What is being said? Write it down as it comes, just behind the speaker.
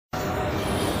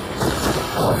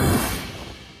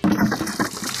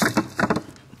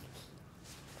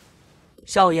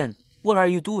Xiaoyan, what are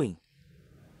you doing?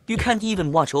 You can't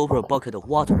even watch over a bucket of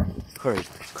water. Hurry,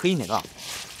 clean it up.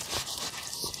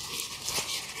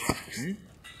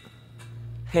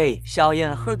 Hey,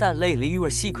 Xiaoyan, I heard that lately you are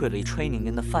secretly training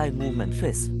in the 5-movement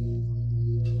fist.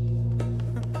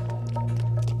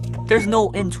 There's no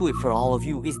end to it for all of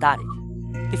you, is that it?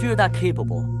 If you're that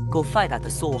capable, go fight at the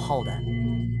Soul Hall then.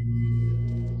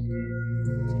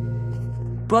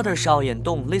 Brother Xiaoyan,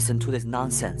 don't listen to this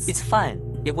nonsense. It's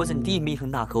fine. It was indeed me who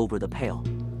knocked over the pail.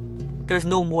 There's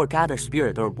no more gather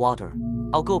spirit or water.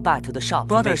 I'll go back to the shop.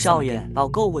 Brother Xiaoyan, I'll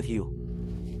go with you.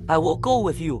 I will go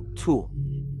with you, too.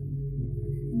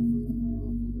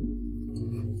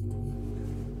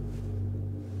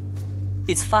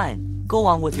 It's fine. Go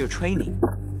on with your training.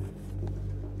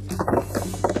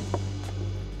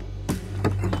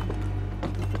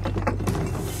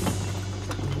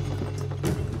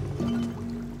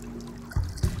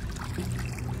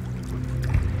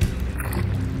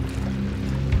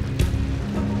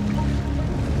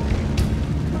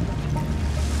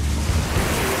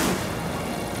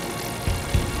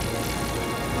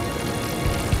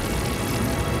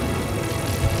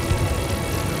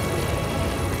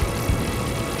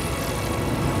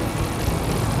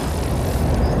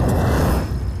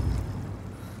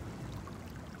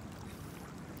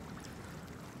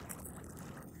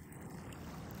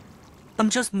 I'm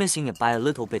just missing it by a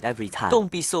little bit every time. Don't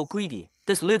be so greedy.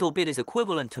 This little bit is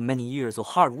equivalent to many years of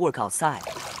hard work outside.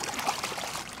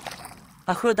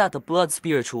 I heard that the blood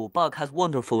spiritual bug has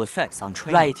wonderful effects on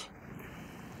training. Right.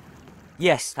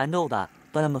 Yes, I know that,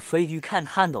 but I'm afraid you can't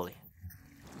handle it.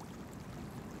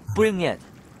 Bring it.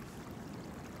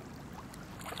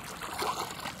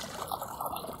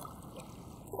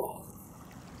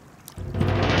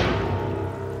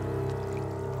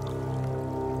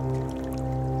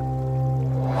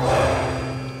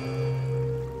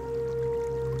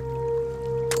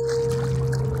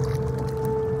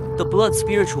 The blood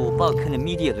spiritual bug can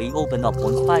immediately open up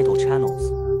one's vital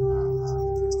channels.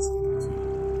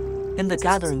 And the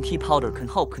gathering key powder can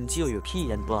help congeal your ki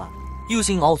and blood.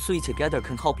 Using all three together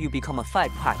can help you become a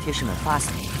fight practitioner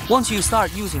faster. Once you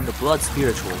start using the blood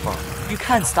spiritual bug, you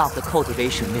can't stop the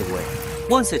cultivation midway.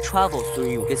 Once it travels through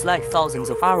you, it's like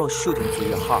thousands of arrows shooting through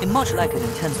your heart, and much like an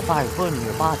intense fire burning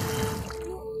your body.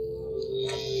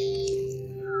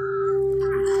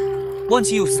 Once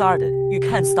you've started, you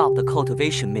can't stop the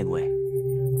cultivation midway.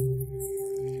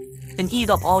 And eat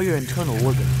up all your internal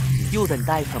organs. You'll then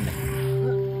die from it.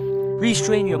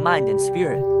 Restrain your mind and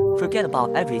spirit. Forget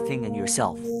about everything and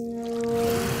yourself.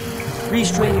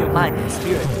 Restrain your mind and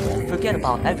spirit. Forget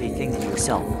about everything and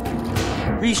yourself.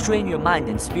 Restrain your mind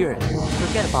and spirit.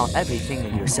 Forget about everything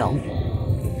and yourself.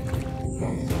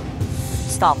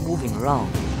 Stop moving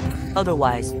around.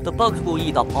 Otherwise, the bugs will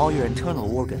eat up all your internal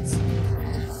organs.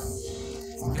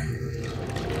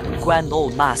 Grand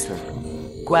Old Master.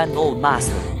 Grand Old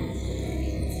Master.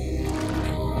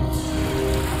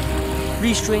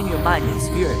 Restrain your mind and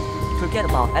spirit. Forget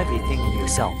about everything in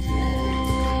yourself.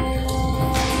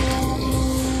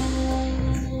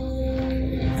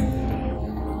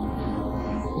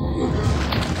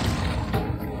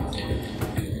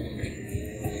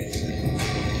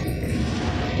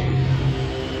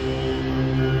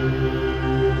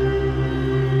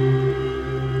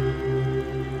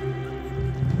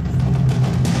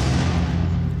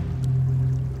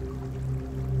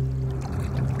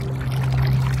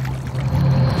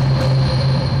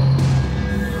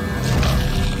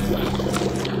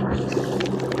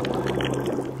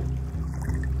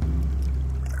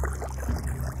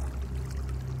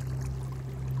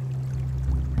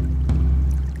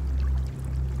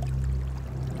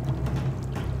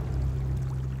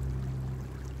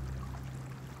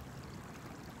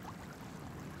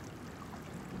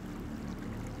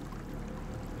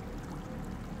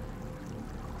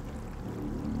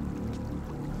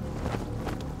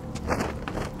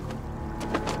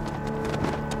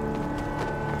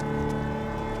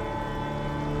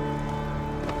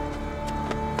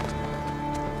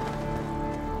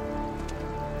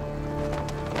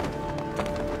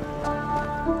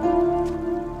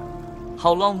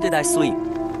 How long did I sleep?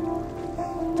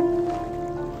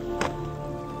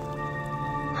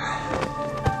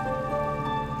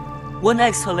 One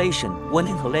exhalation, one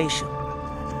inhalation.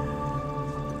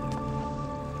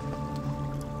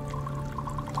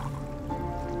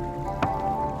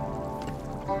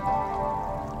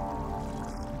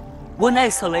 One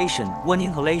exhalation, one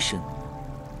inhalation.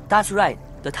 That's right,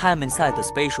 the time inside the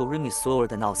spatial ring is slower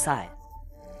than outside.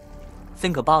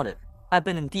 Think about it. I've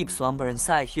been in deep slumber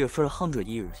inside here for 100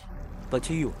 years. But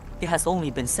to you, It has only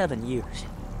been 7 years.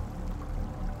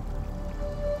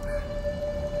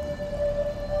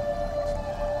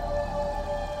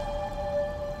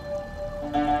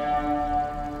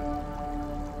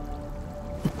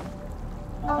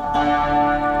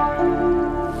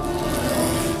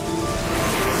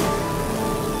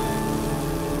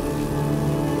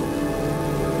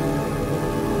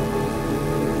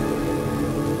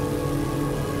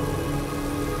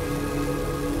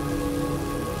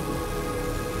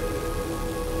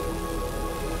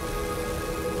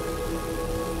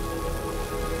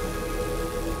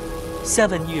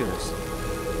 Seven years.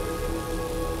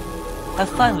 I've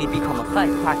finally become a fight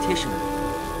practitioner.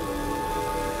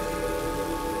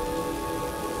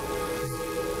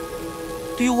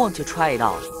 Do you want to try it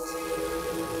out?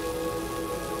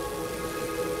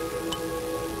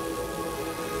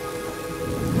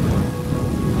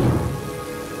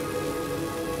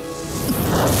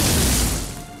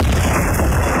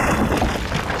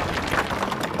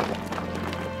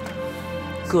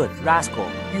 Good, rascal.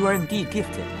 You are indeed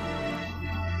gifted.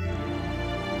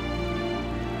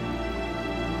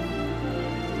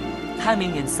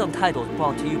 Timing and subtitles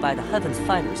brought to you by the Heavens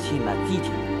Fighters team at VT.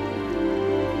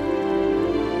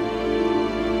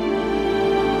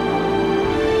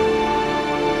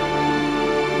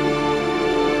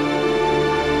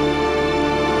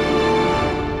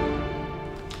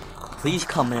 Please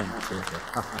come in.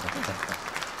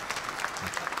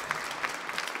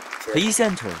 Please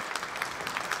enter.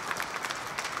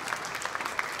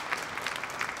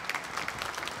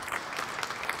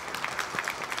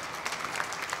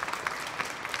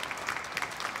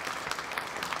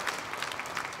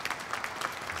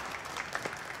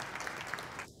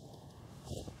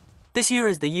 This year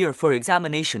is the year for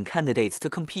examination candidates to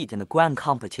compete in the grand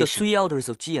competition. The 3 elders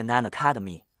of Jianan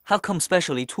Academy have come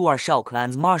specially to our Shao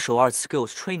Clan's martial arts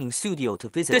skills training studio to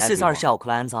visit everyone. This is our Shao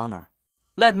Clan's honor.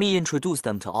 Let me introduce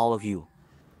them to all of you.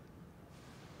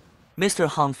 Mr.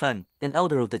 Han Fen, an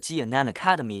elder of the Jianan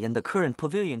Academy and the current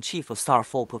pavilion chief of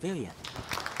Starfall Pavilion.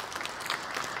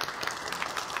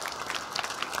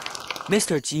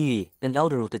 Mr. Ji Yi, an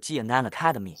elder of the Jianan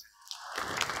Academy.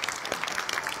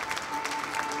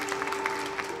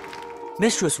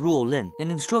 Mistress Ruo Lin,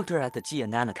 an instructor at the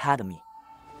Jianan Academy.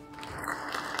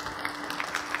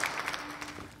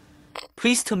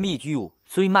 Pleased to meet you,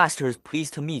 3 masters.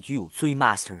 Pleased to meet you, 3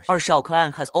 masters. Our Shao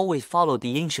Clan has always followed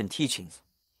the ancient teachings.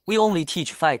 We only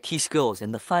teach 5 key skills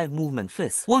and the 5 movement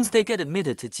fists once they get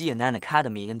admitted to Jianan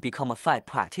Academy and become a fight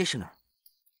practitioner.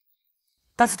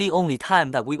 That's the only time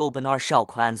that we open our Shao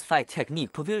Clan's fight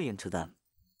technique pavilion to them.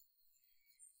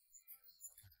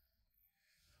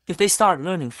 If they start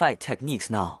learning fight techniques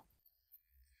now,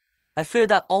 I fear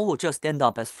that all will just end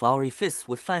up as flowery fists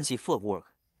with fancy footwork,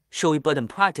 showy but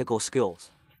impractical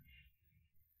skills.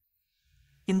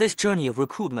 In this journey of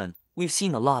recruitment, we've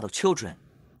seen a lot of children.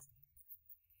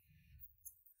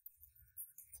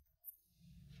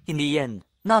 In the end,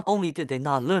 not only did they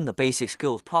not learn the basic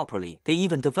skills properly, they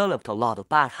even developed a lot of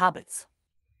bad habits.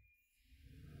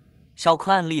 Shao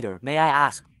Clan leader, may I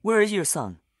ask, where is your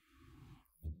son?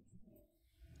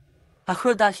 I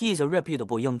heard that he is a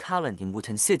reputable young talent in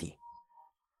Wutan City.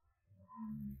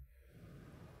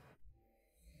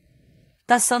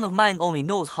 That son of mine only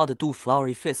knows how to do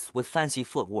flowery fists with fancy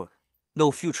footwork.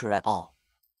 No future at all.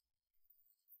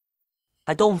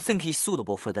 I don't think he's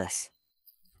suitable for this.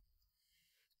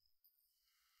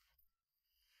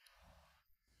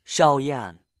 Shao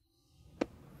Yan.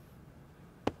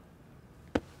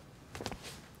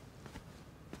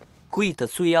 Greet the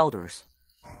 3 elders.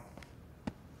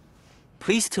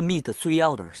 Pleased to meet the 3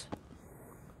 elders.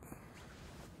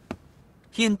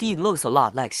 He indeed looks a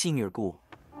lot like Senior Gu.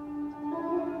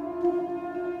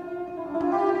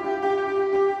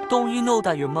 Don't you know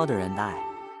that your mother and I,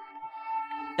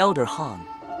 Elder Han,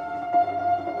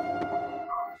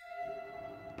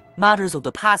 matters of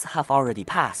the past have already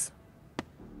passed.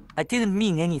 I didn't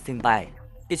mean anything by it.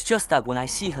 It's just that when I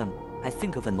see him, I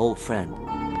think of an old friend.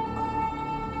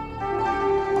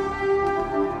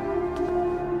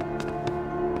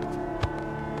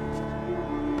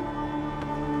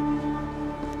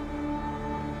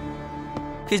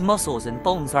 His muscles and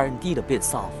bones are indeed a bit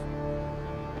soft.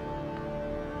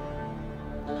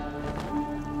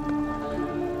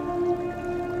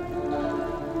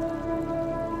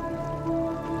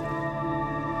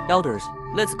 Elders,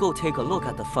 let's go take a look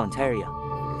at the front area.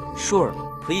 Sure,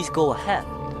 please go ahead.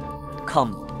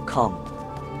 Come, come.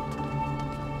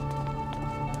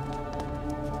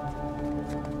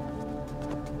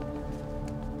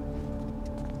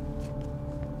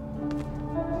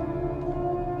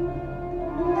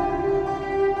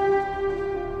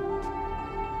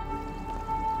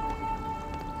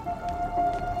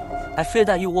 I fear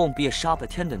that you won't be a shop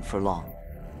attendant for long.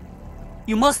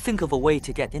 You must think of a way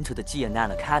to get into the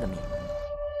Jianan Academy.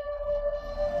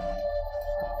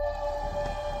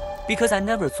 Because I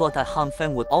never thought that Han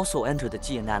Feng would also enter the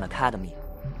Jianan Academy.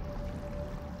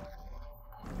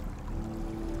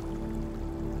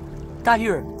 That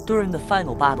year, during the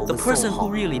final battle, the person who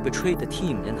really betrayed the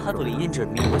team and heavily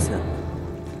injured me was him.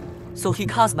 So he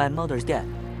caused my mother's death.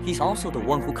 He's also the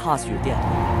one who caused your death.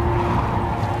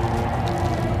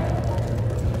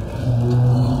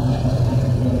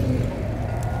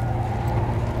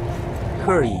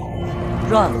 Hurry.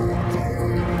 Run.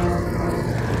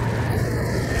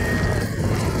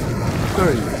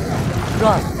 Hurry.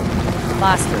 Run.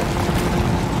 Faster.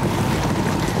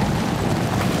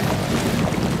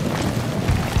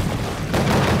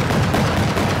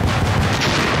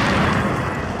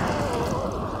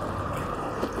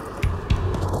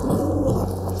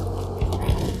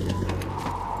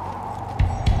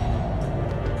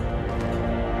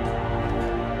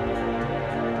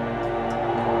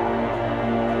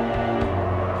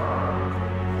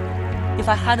 If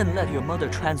I hadn't let your mother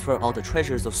transfer all the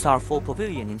treasures of Starfall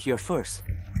Pavilion into here first,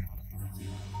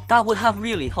 that would have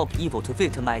really helped Evil to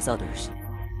victimize others.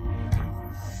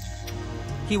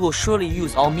 He will surely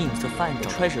use all means to find the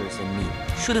treasures in me.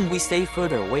 Shouldn't we stay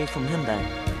further away from him then?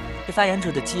 If I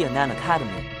enter the Jianan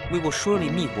Academy, we will surely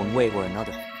meet one way or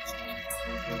another.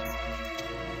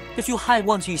 If you hide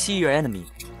once you see your enemy,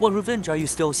 what revenge are you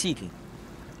still seeking?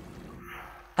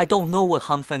 I don't know what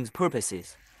Han Feng's purpose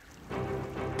is.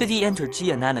 Did he enter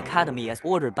Jianan Academy as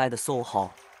ordered by the Soul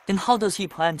Hall? Then how does he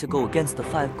plan to go against the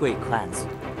 5 great clans?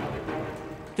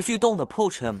 If you don't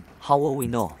approach him, how will we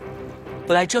know?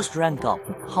 But I just ranked up,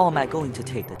 how am I going to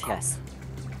take the test?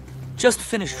 Just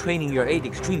finish training your 8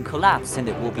 extreme collapse and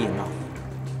it will be enough.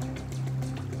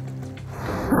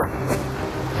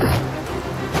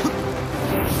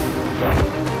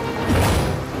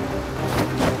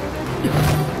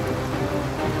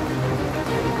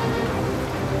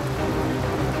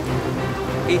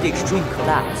 Extreme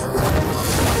collapse.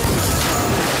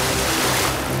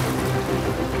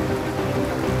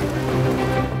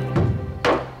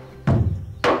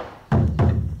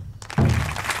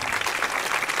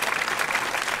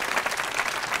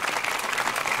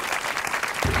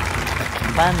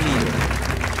 Fan leader.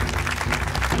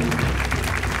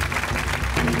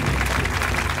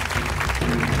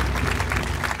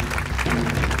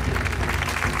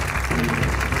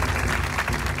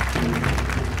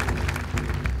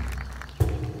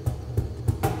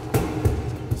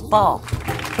 Ball.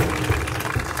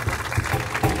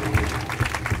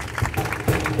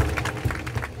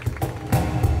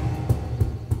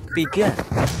 Begin.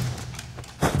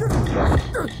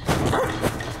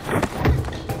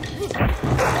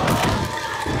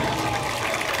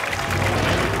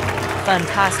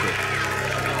 Fantastic.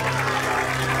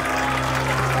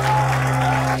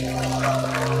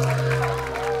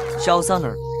 Xiao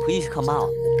Thunder, please come out.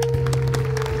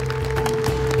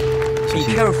 Be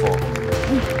careful.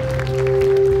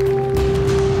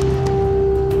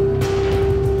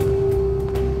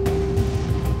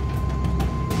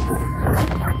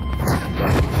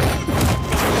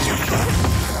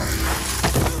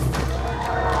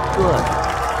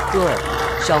 Good.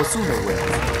 Xiao Thunder wins.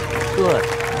 Good.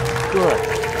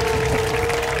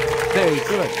 Very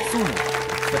good, Thunder.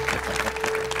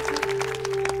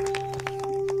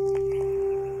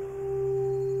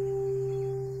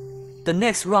 The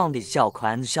next round is Xiao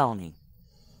Quan Xiaoning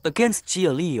against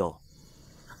Jia Liu.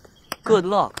 Good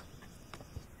luck.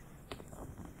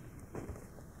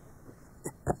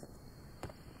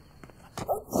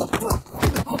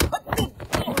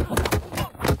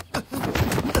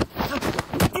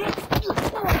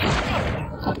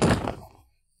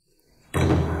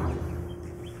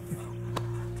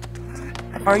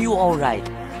 Are you all right?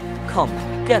 Come,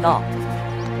 get up.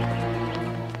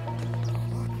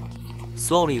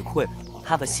 Slowly equip.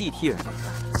 Have a seat here.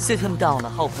 Sit him down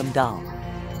and help him down.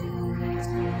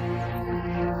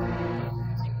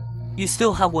 You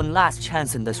still have one last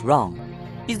chance in this round.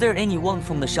 Is there anyone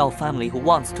from the Shao family who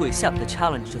wants to accept the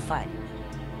challenge to fight?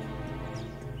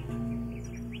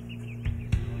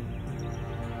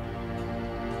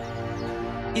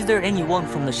 Is there anyone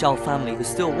from the Shao family who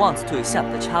still wants to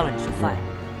accept the challenge to fight?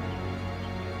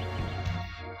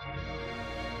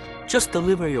 Just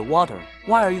deliver your water.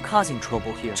 Why are you causing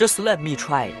trouble here? Just let me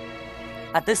try it.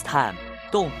 At this time,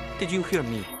 don't. Did you hear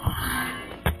me?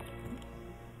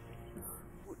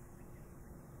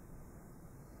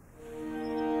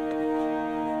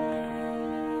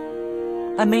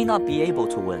 I may not be able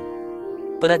to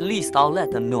win, but at least I'll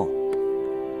let them know.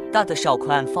 that the Shao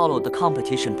clan followed the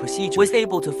competition procedure, was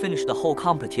able to finish the whole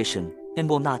competition, and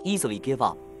will not easily give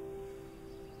up.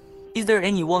 Is there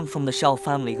anyone from the Shao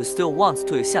family who still wants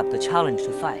to accept the challenge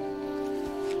to fight?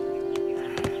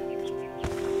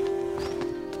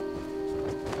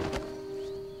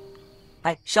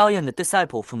 Xiaoyan, the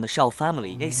disciple from the Shao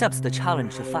family, accepts the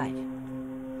challenge to fight.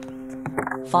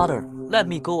 Father, let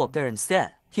me go up there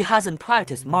instead. He hasn't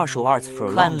practiced martial arts for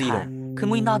a long time. Can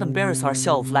we not embarrass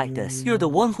ourselves like this? You're the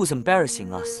one who's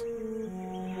embarrassing us.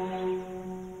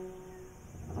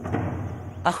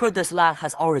 I heard this lad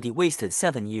has already wasted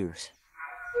 7 years.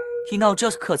 He now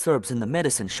just cuts herbs in the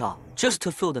medicine shop. Just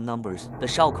to fill the numbers, the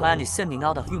Shao clan is sending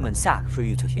out a human sack for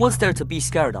you to hit. What's there to be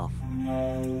scared of?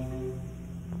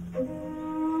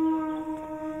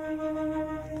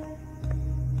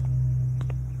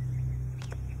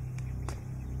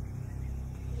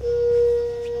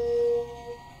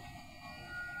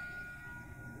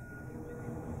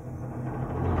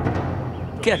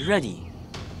 Get ready.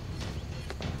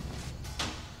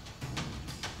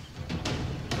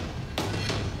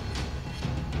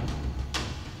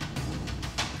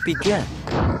 Begin.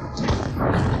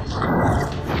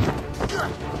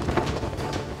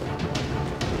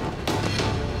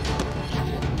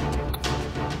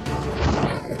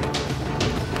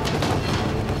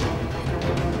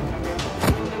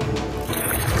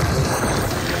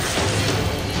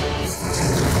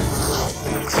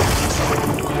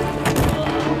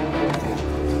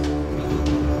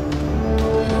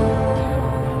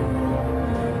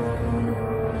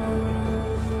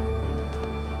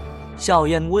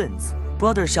 Xiaoyan wins.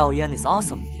 Brother Xiaoyan is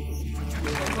awesome.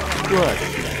 Good.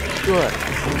 Good.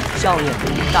 Xiaoyan,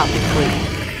 that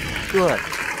victory. Good.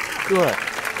 Good.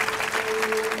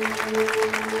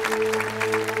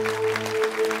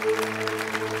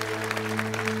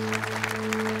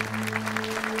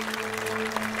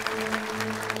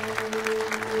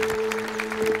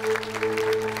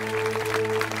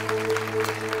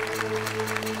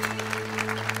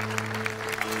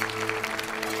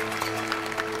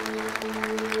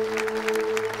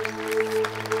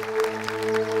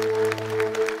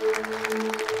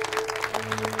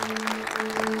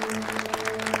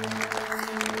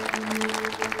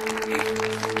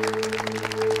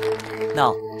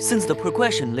 Now, since the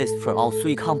progression list for all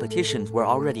 3 competitions were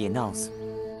already announced,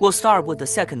 we'll start with the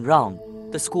second round,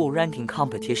 the school ranking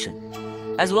competition.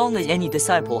 As long as any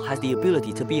disciple has the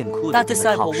ability to be included, that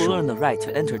disciple will earn the right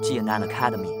to enter Jianan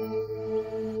Academy.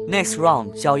 Next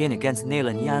round, Xiaoyan against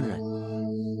Nailan Yanren.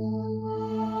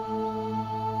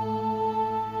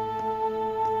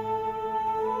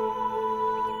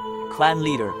 Clan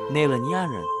leader, Nailan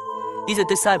Yanren, is a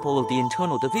disciple of the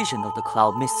internal division of the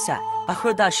Cloud Mist sect. I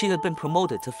heard that she had been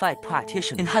promoted to fight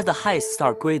practitioner and has the highest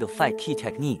start grade of fight key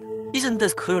technique. Isn't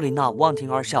this clearly not wanting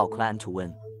our Shao clan to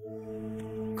win?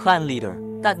 Clan leader,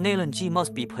 that Nailan Ji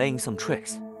must be playing some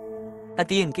tricks. At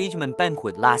the engagement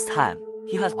banquet last time,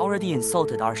 he has already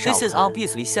insulted our Shao clan. This is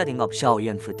obviously setting up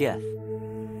Xiaoyan for death.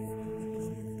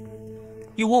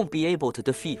 You won't be able to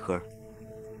defeat her.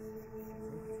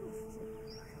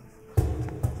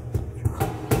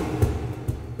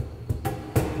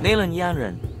 Nailan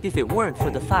Yanren, if it weren't for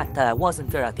the fact that I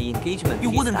wasn't there at the engagement, you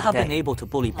wouldn't have been able to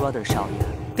bully brother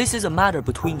Xiaoyan. This is a matter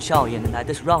between Xiaoyan and I.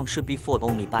 This round should be fought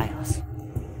only by us.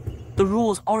 The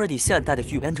rules already said that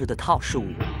if you enter the top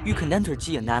 15, you can enter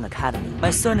Jianan Academy.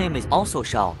 My surname is also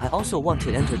Xiao. I also want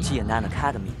to enter Jianan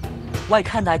Academy. Why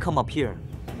can't I come up here?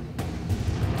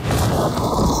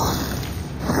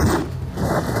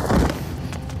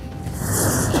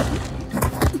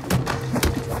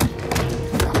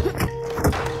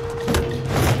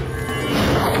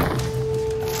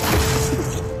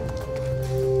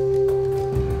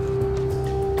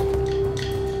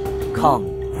 Come.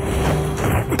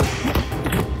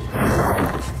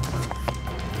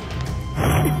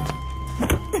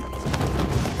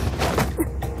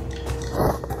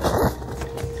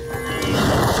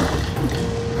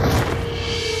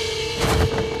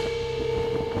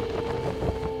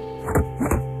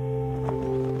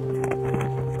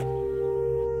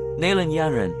 Nailan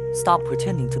Yanren, stop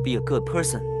pretending to be a good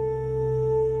person.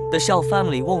 The Xiao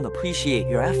family won't appreciate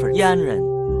your effort.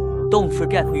 Yanren, don't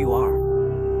forget who you are.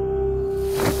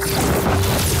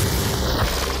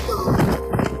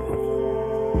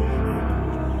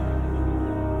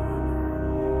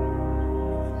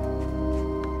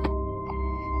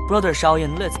 Brother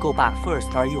Xiaoyan, let's go back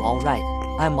first. Are you alright?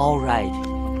 I'm alright.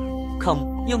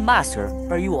 Come, young master,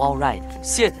 are you alright?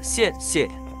 Sit.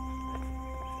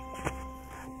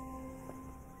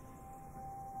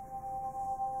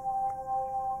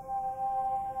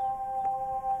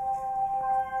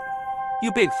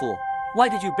 You big fool, why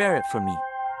did you bear it from me?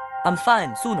 I'm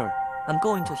fine, sooner. I'm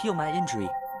going to heal my injury.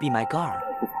 Be my guard.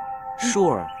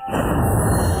 Sure.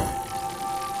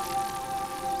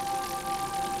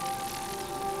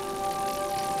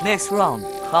 Next round,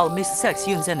 Cloud Mist Sex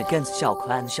Yunzen against Xiao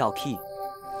Clan Xiao Qi.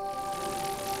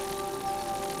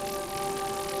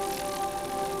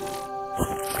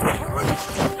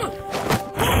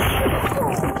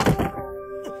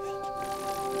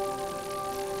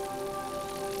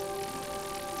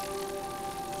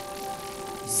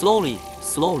 Slowly,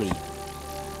 slowly.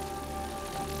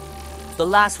 The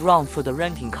last round for the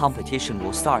ranking competition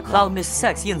will start. Cloud Mist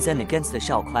Sex Yunzen against the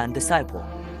Xiao Clan disciple.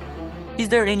 Is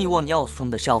there anyone else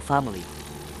from the Xiao family?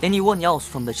 Anyone else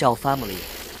from the Xiao family?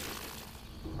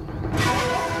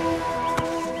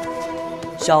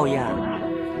 Xiao Yan.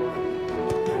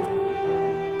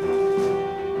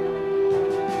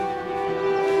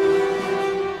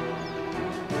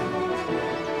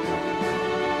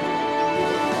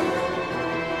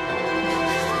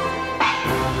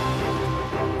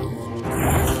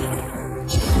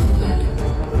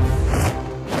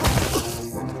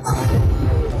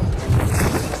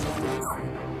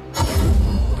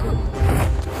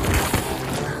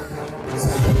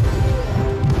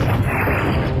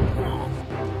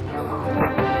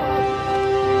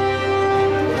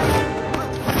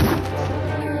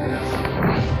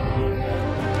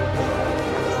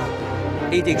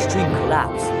 Extreme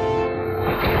collapse.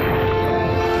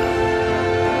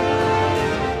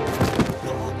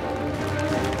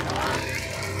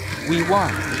 We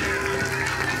won.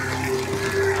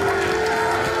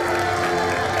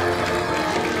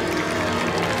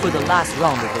 For the last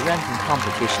round of the ranking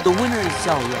competition, the winner is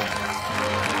Xiao Yan.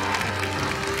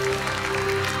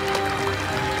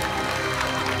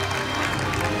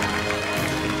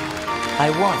 I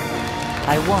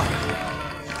won.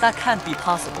 That can't be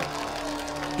possible.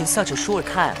 In such a short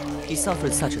time, he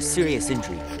suffered such a serious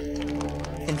injury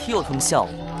and healed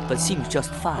himself, but seems just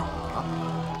fine.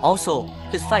 Also,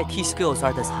 his fight key skills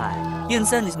are this high.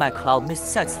 Yunzen is my Cloud Mist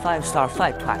Sex 5-star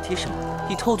fight practitioner.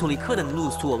 He totally couldn't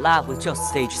lose to a lab with just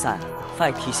stage 7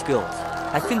 fight key skills.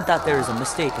 I think that there is a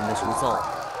mistake in this result.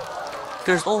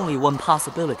 There's only one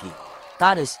possibility.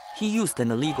 That is, he used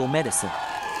an illegal medicine.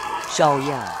 Xiao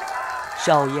Yan.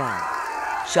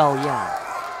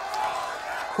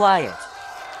 Quiet.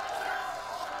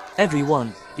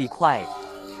 Everyone, be quiet.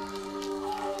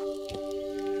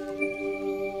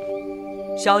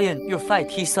 Xiao Yan, your fight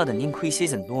key sudden increase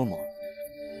isn't normal.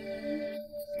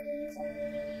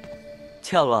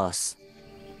 Tell us,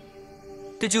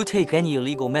 did you take any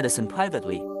illegal medicine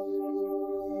privately?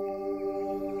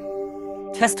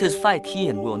 Test his fight key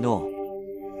and we'll know.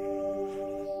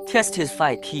 Test his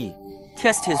fight key.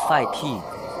 Test his fight key.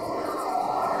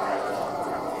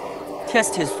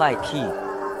 Test his fight key.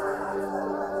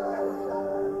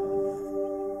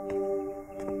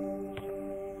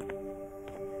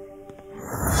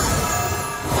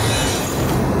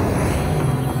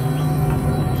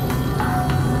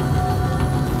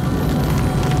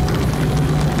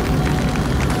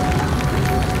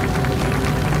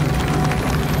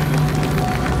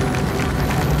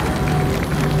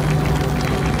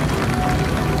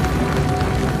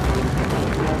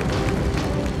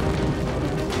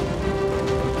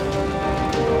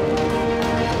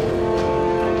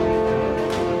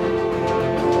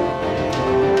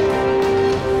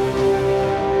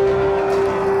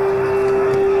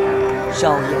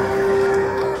 Xiao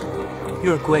Yan,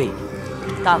 you're great.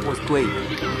 That was great.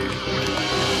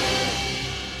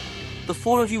 The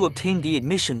 4 of you obtained the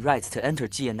admission rights to enter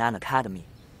Jianan Academy.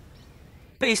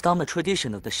 Based on the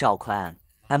tradition of the Xiao clan,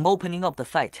 I'm opening up the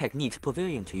fight techniques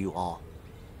pavilion to you all.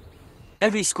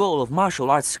 Every scroll of martial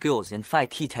arts skills and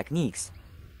fight key techniques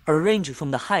are ranging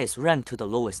from the highest rank to the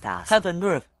lowest as Heaven,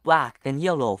 Earth, Black, and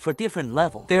Yellow for different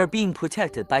levels. They are being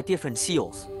protected by different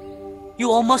seals. You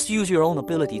all must use your own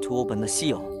ability to open the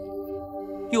seal.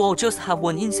 You all just have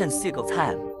one incense stick of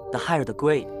time. The higher the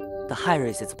grade, the higher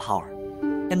is its power,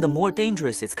 and the more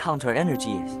dangerous its counter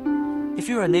energy is. If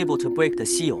you're unable to break the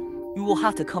seal, you will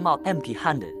have to come out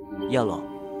empty-handed.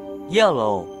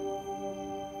 Yellow.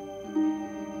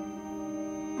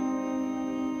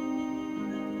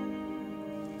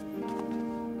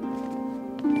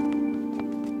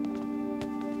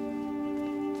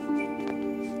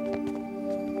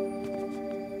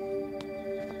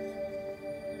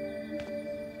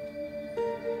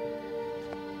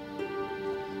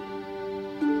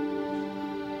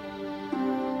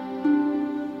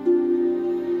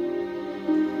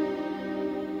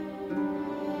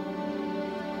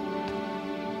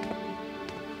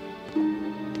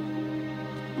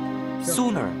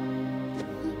 Sooner.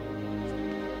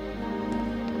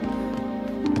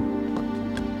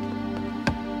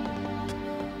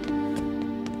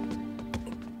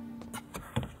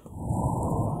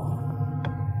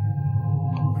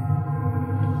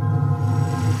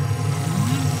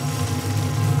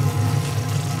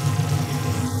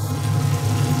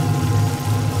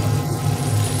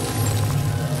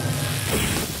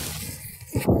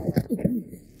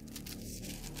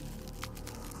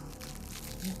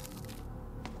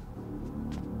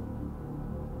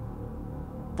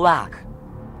 Black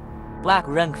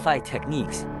rank fight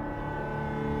techniques.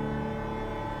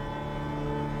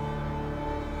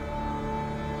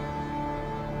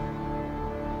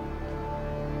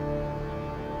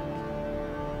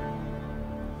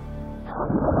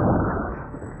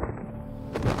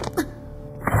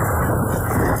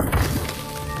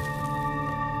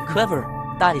 Clever,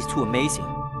 that is too amazing.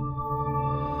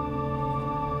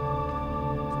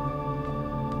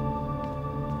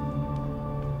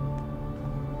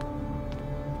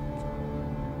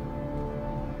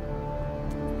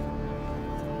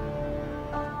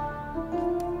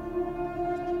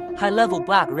 High-level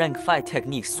black rank fight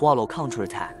techniques swallow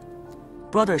counterattack.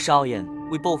 Brother Xiaoyan,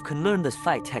 we both can learn this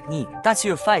fight technique. That's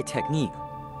your fight technique.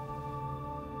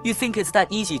 You think it's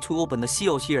that easy to open the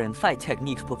seals here in Fight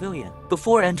Techniques Pavilion?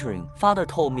 Before entering, Father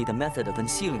told me the method of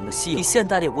unsealing the seal. He said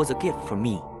that it was a gift from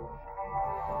me.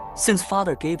 Since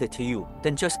Father gave it to you,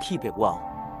 then just keep it well.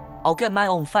 I'll get my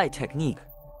own fight technique.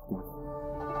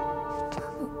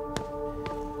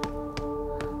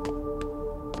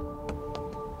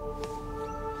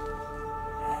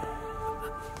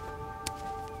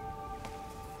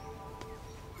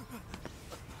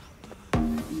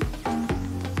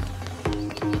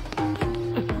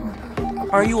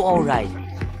 Are you all right?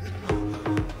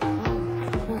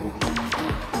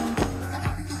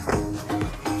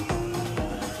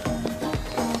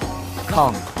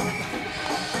 Come.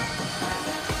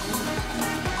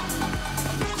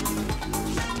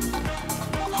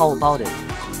 How about it?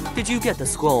 Did you get the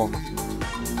scroll?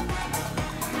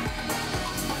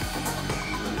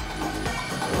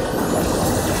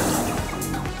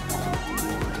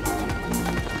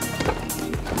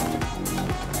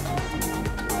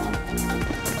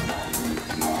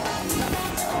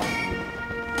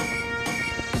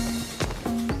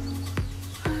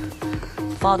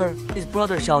 Father, is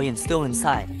Brother Xiaoyan still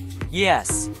inside?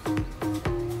 Yes.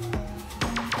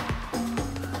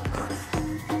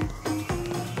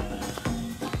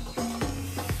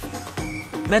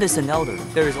 Medicine Elder,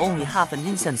 there is only half an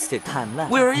incense stick time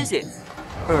left. Where is it?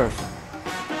 Earth.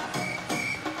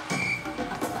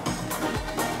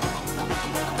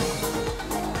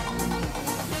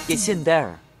 It's in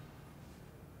there.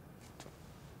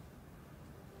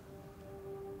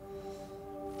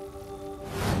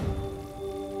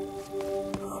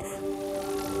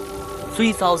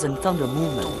 $3,000 Thunder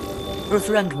Movement, Earth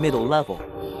Rank Middle Level.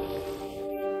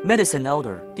 Medicine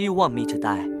Elder, do you want me to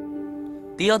die?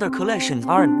 The other collections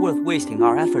aren't worth wasting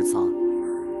our efforts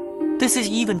on. This is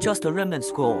even just a remnant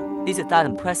scroll. Is it that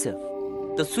impressive?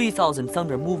 The 3000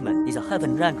 Thunder Movement is a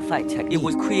heaven rank fight technique. It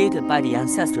was created by the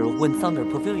ancestor of Wind Thunder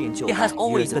Pavilion. It has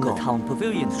always been the town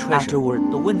pavilion's treasure.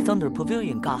 Afterward, the Wind Thunder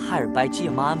Pavilion got hired by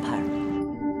Jiama Empire.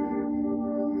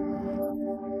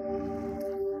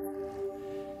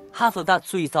 Half of that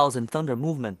 3000 Thunder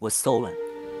Movement was stolen.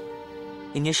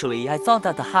 Initially, I thought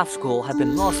that the half scroll had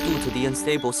been lost due to the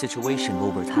unstable situation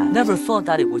over time. Never thought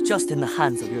that it was just in the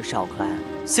hands of your Shao clan.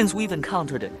 Since we've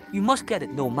encountered it, you must get it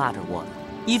no matter what.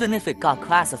 Even if it got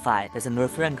classified as an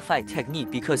Earth rank fight technique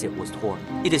because it was torn,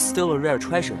 it is still a rare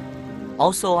treasure.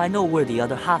 Also, I know where the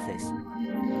other half is.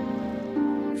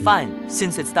 Fine,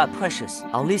 since it's that precious,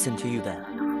 I'll listen to you then.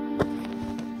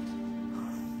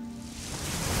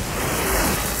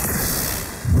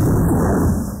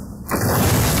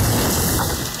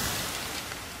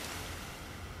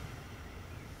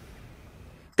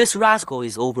 This rascal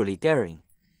is overly daring.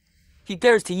 He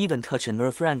dares to even touch an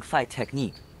Earth rank fight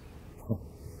technique.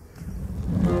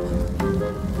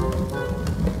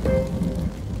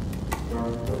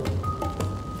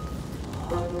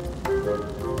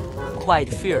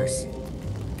 Quite fierce.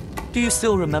 Do you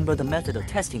still remember the method of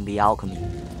testing the alchemy?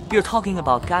 You're talking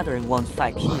about gathering one's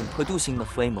fight ki and producing the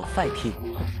flame of fight ki.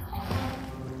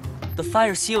 The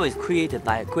fire seal is created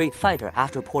by a great fighter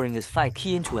after pouring his fight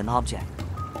ki into an object.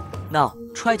 Now,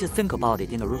 try to think about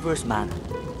it in a reverse manner.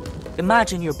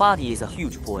 Imagine your body is a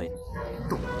huge void.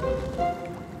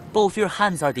 Both your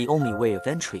hands are the only way of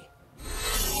entry.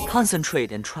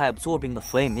 Concentrate and try absorbing the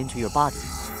flame into your body.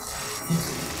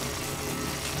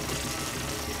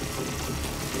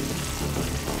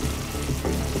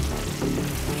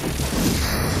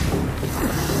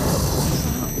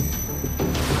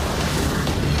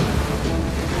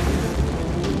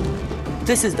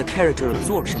 This is the character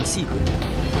absorption secret.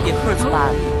 It hurts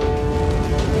badly.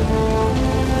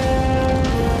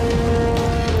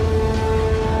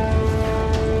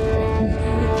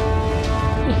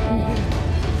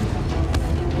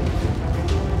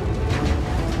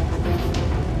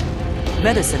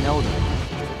 Medicine Elder,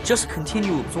 just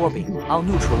continue absorbing. I'll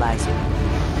neutralize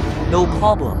it. No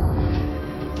problem.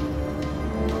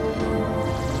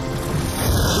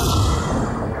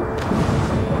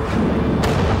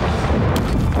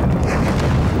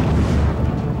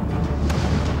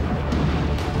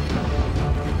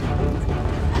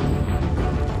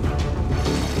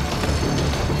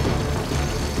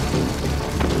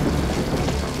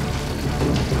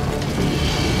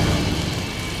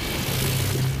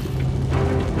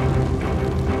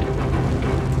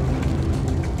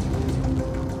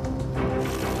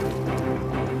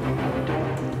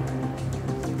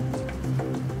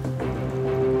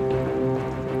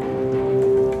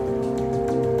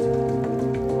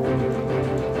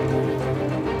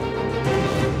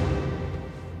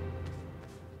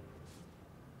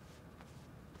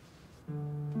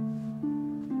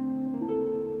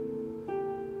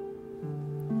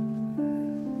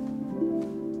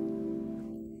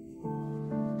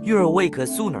 You're awake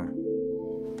sooner.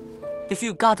 If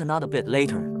you got another bit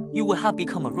later, you would have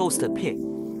become a roasted pig.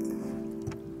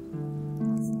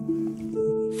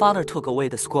 Father took away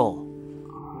the scroll.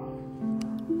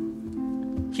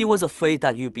 He was afraid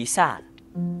that you'd be sad.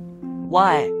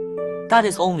 Why? That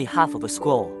is only half of a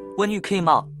scroll. When you came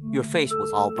out, your face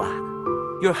was all black.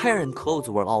 Your hair and clothes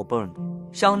were all burned.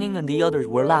 Xiangning and the others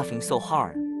were laughing so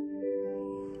hard.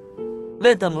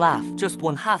 Let them laugh, just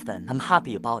one half then, I'm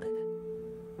happy about it.